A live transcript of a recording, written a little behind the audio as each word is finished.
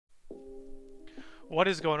What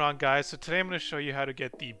is going on, guys? So today I'm going to show you how to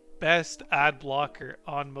get the best ad blocker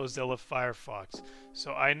on Mozilla Firefox.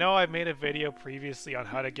 So I know I made a video previously on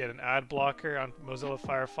how to get an ad blocker on Mozilla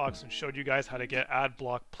Firefox and showed you guys how to get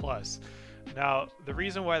Adblock Plus. Now, the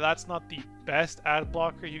reason why that's not the best ad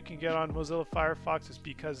blocker you can get on Mozilla Firefox is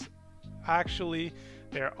because actually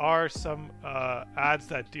there are some ads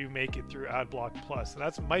that do make it through Adblock Plus, and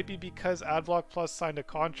that might be because Adblock Plus signed a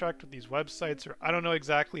contract with these websites, or I don't know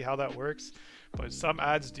exactly how that works, but some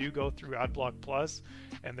ads do go through Adblock Plus,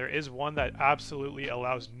 and there is one that absolutely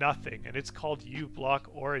allows nothing, and it's called uBlock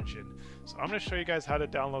Origin. So I'm going to show you guys how to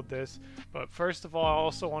download this, but first of all, I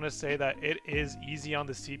also want to say that it is easy on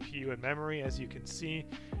the CPU and memory, as you can see,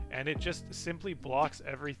 and it just simply blocks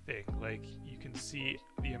everything. Like, you can see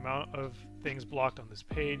the amount of things blocked on this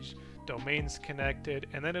page, domains connected,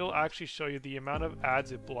 and then it'll actually show you the amount of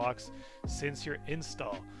ads it blocks since your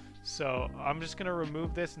install. So I'm just going to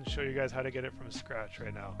remove this and show you guys how to get it from scratch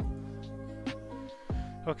right now.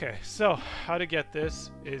 Okay, so how to get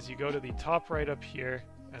this is you go to the top right up here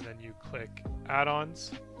and then you click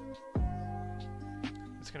add-ons.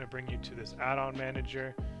 It's going to bring you to this add-on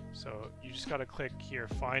manager. So you just got to click here,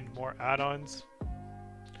 find more add-ons.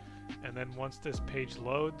 And then once this page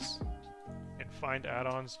loads and find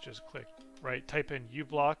add-ons, just click type in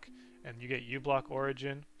uBlock and you get uBlock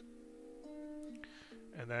Origin.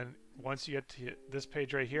 And then once you get to this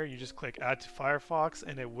page right here, you just click add to Firefox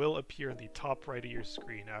and it will appear in the top right of your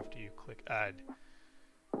screen after you click add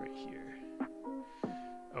right here.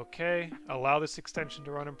 Okay, allow this extension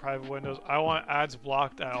to run in private windows. I want ads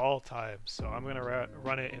blocked at all times, so I'm going to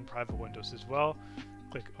run it in private windows as well.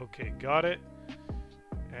 Click OK, got it.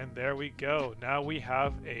 And there we go. Now we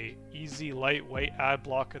have a easy, lightweight ad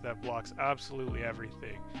blocker that blocks absolutely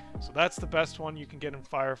everything. So that's the best one you can get in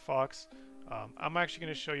Firefox. I'm actually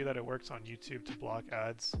going to show you that it works on YouTube to block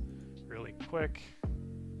ads really quick.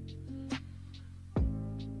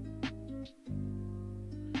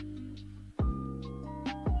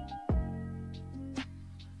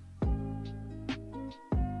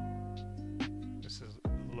 This is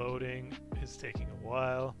loading, it's taking a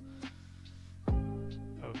while.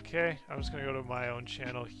 Okay, I'm just going to go to my own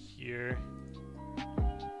channel here.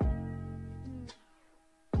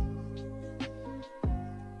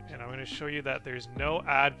 And I'm going to show you that there's no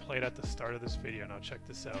ad played at the start of this video. Now check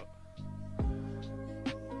this out.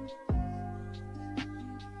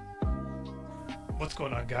 What's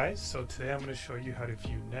going on, guys? So today I'm going to show you how to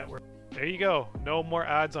view network. There you go. No more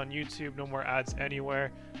ads on YouTube, no more ads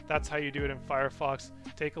anywhere. That's how you do it in Firefox.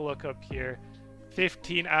 Take a look up here.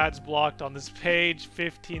 15 ads blocked on this page,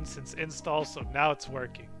 15 since install, so now it's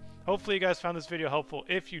working. Hopefully you guys found this video helpful.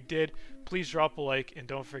 If you did, please drop a like and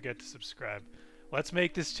don't forget to subscribe. Let's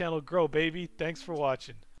make this channel grow, baby. Thanks for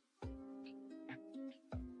watching.